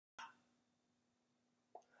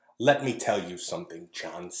Let me tell you something,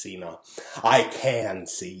 John Cena. I can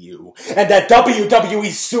see you. And at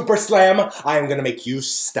WWE Super Slam, I am going to make you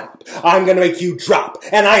stop. I'm going to make you drop.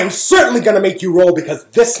 And I am certainly going to make you roll because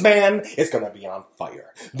this man is going to be on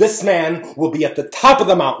fire. This man will be at the top of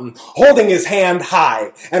the mountain, holding his hand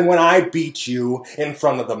high. And when I beat you in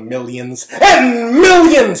front of the millions and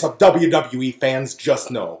millions of WWE fans,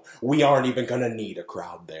 just know we aren't even going to need a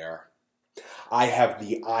crowd there. I have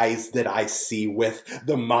the eyes that I see with,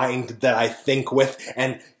 the mind that I think with,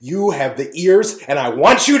 and you have the ears, and I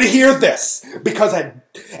want you to hear this, because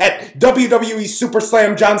at WWE Super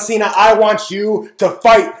Slam John Cena, I want you to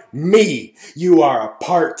fight me. You are a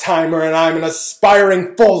part-timer, and I'm an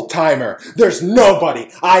aspiring full-timer. There's nobody.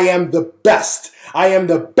 I am the best. I am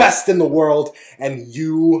the best in the world, and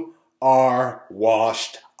you are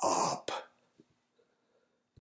washed up.